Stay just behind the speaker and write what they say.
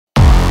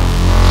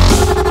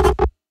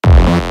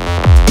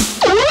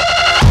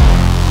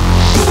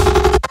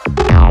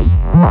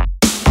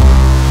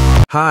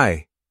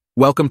Hi,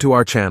 welcome to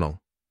our channel.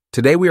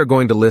 Today we are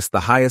going to list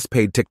the highest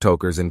paid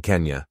TikTokers in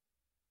Kenya.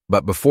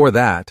 But before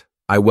that,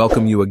 I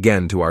welcome you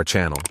again to our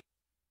channel.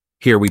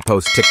 Here we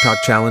post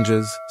TikTok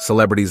challenges,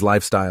 celebrities'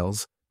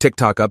 lifestyles,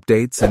 TikTok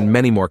updates, and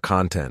many more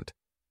content.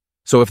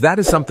 So if that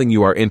is something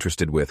you are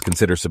interested with,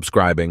 consider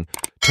subscribing,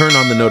 turn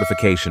on the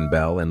notification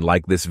bell, and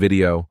like this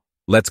video.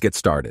 Let's get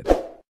started.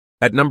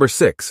 At number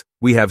 6,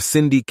 we have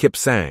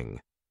Kipsang.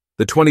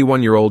 The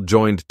 21-year-old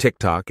joined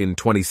TikTok in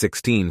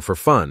 2016 for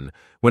fun,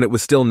 when it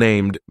was still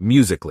named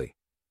Musical.ly.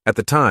 At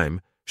the time,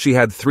 she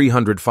had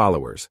 300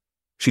 followers.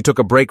 She took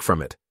a break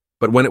from it,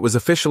 but when it was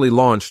officially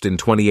launched in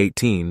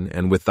 2018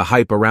 and with the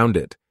hype around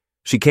it,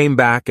 she came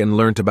back and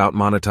learnt about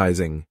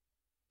monetizing.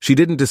 She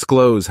didn't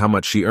disclose how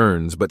much she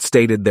earns, but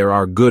stated there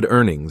are good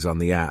earnings on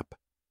the app.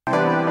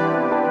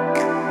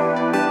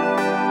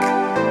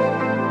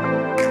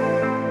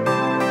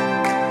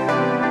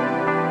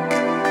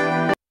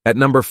 At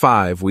number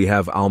 5, we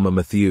have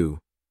Mutheu.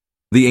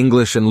 The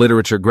English and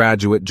literature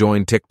graduate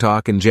joined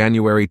TikTok in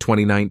January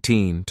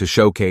 2019 to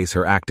showcase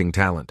her acting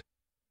talent.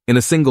 In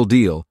a single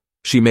deal,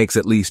 she makes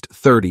at least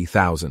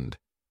 $30,000.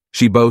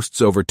 She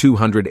boasts over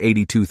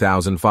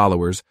 282,000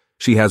 followers.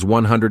 She has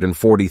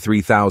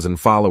 143,000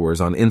 followers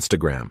on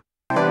Instagram.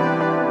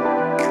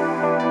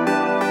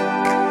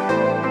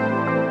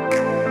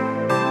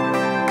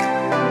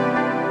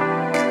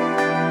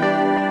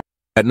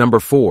 At number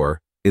 4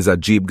 is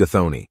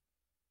Azziad-Ajib-Moya.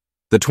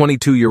 The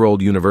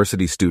 22-year-old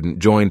university student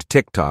joined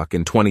TikTok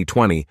in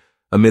 2020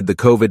 amid the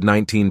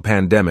COVID-19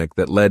 pandemic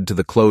that led to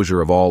the closure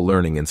of all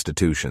learning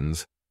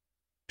institutions.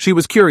 She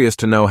was curious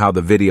to know how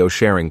the video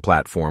sharing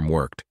platform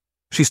worked.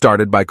 She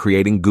started by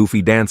creating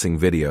goofy dancing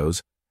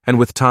videos, and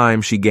with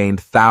time she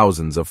gained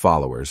thousands of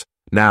followers,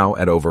 now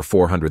at over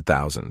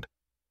 400,000.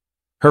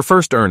 Her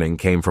first earning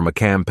came from a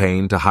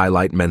campaign to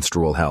highlight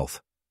menstrual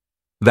health.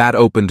 That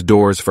opened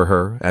doors for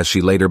her as she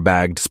later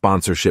bagged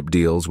sponsorship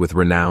deals with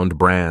renowned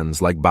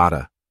brands like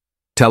Bata,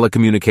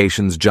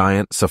 telecommunications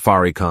giant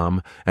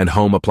Safaricom, and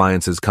home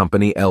appliances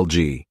company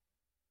LG.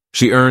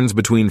 She earns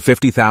between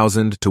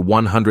 50,000 to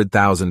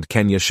 100,000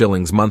 Kenya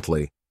shillings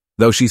monthly,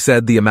 though she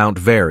said the amount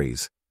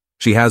varies.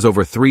 She has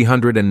over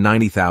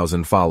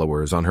 390,000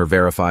 followers on her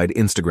verified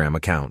Instagram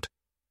account.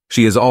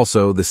 She is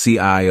also the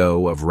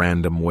CIO of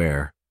Random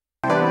Wear.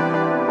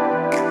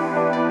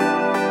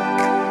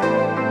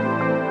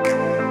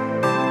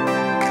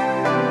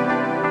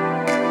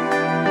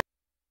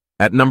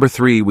 At number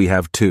 3, we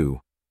have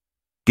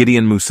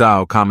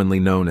Mutheu, commonly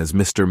known as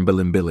Mr.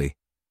 Mbilimbili.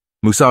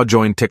 Mutheu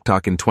joined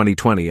TikTok in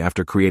 2020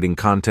 after creating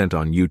content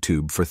on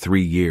YouTube for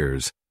 3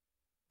 years.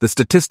 The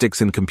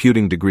statistics and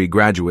computing degree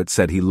graduate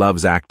said he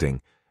loves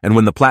acting, and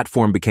when the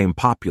platform became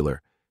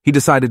popular, he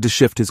decided to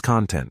shift his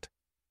content.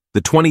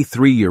 The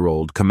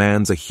 23-year-old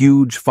commands a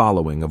huge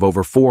following of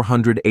over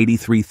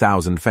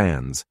 483,000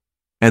 fans,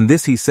 and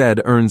this, he said,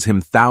 earns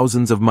him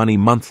thousands of money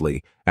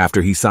monthly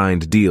after he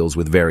signed deals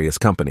with various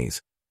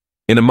companies.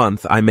 In a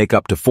month, I make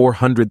up to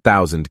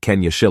 400,000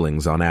 Kenya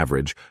shillings on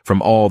average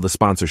from all the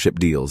sponsorship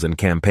deals and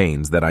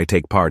campaigns that I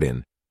take part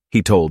in,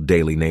 he told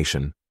Daily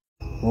Nation.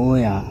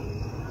 Oya,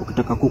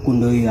 ukitaka kuku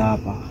ndo hii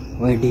hapa.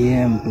 We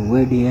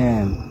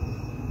DM.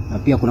 Na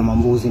pia kuna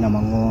mambuzi na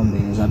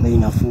mang'ombe za bei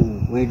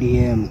nafuu. We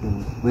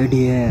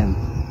DM.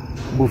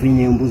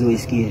 Bufinye mbuzi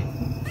waisikie.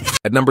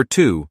 At number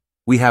 2,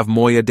 we have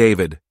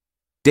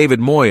David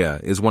Moya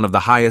is one of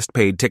the highest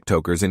paid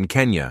TikTokers in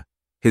Kenya.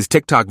 His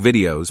TikTok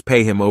videos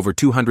pay him over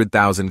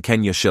 200,000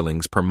 Kenya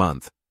shillings per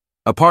month.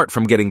 Apart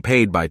from getting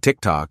paid by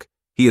TikTok,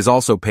 he is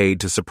also paid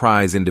to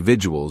surprise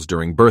individuals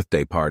during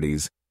birthday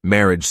parties,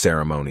 marriage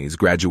ceremonies,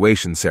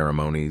 graduation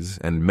ceremonies,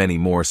 and many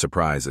more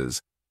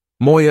surprises.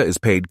 Moya is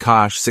paid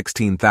cash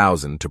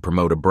 16,000 to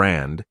promote a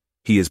brand.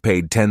 He is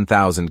paid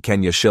 10,000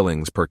 Kenya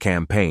shillings per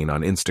campaign on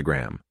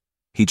Instagram.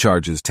 He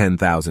charges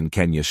 10,000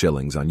 Kenya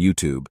shillings on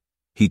YouTube.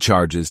 He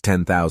charges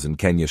 10,000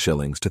 Kenya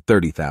shillings to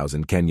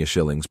 30,000 Kenya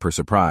shillings per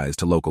surprise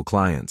to local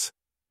clients.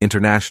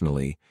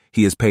 Internationally,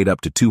 he is paid up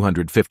to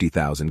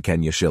 250,000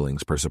 Kenya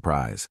shillings per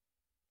surprise.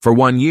 For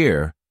 1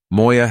 year,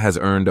 Moya has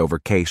earned over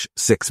cash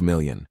 6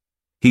 million.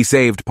 He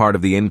saved part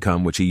of the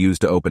income which he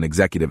used to open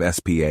executive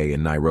SPA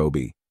in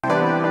Nairobi.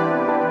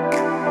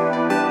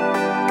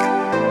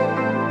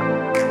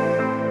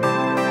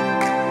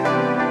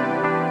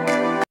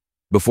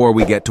 Before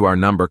we get to our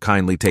number,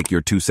 kindly take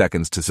your 2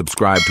 seconds to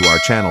subscribe to our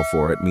channel,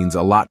 for it means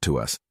a lot to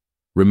us.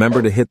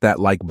 Remember to hit that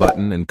like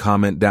button and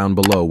comment down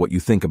below what you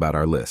think about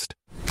our list.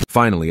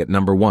 Finally, at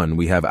number 1,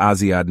 we have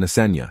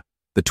Azziad-Ajib-Moya.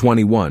 The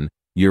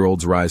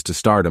 21-year-old's rise to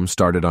stardom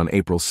started on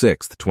April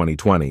 6,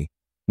 2020,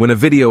 when a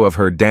video of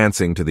her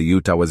dancing to the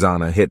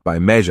Utawezana hit by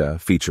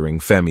Meja featuring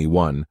Femi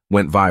 1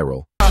 went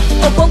viral.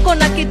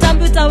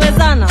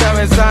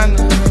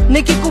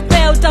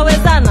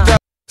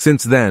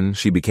 Since then,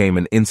 she became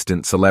an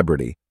instant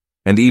celebrity,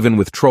 and even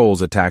with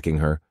trolls attacking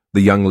her,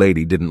 the young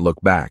lady didn't look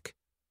back.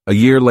 A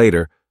year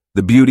later,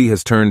 the beauty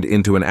has turned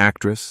into an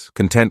actress,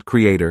 content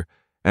creator,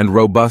 and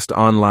robust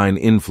online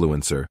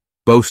influencer,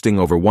 boasting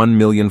over 1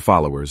 million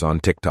followers on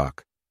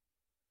TikTok.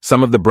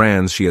 Some of the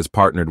brands she has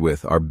partnered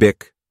with are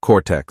BIC,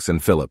 Cortex,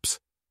 and Philips.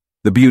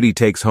 The beauty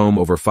takes home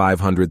over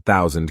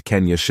 500,000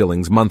 Kenya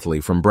shillings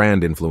monthly from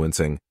brand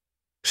influencing.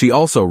 She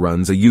also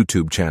runs a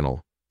YouTube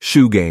channel,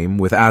 Shoe Game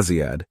with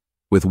Azziad,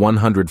 with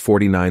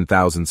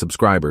 149,000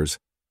 subscribers.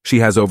 She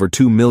has over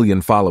 2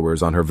 million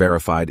followers on her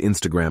verified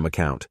Instagram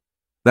account.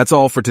 That's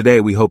all for today.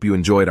 We hope you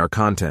enjoyed our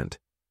content.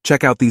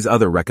 Check out these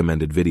other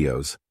recommended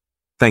videos.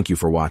 Thank you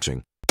for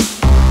watching.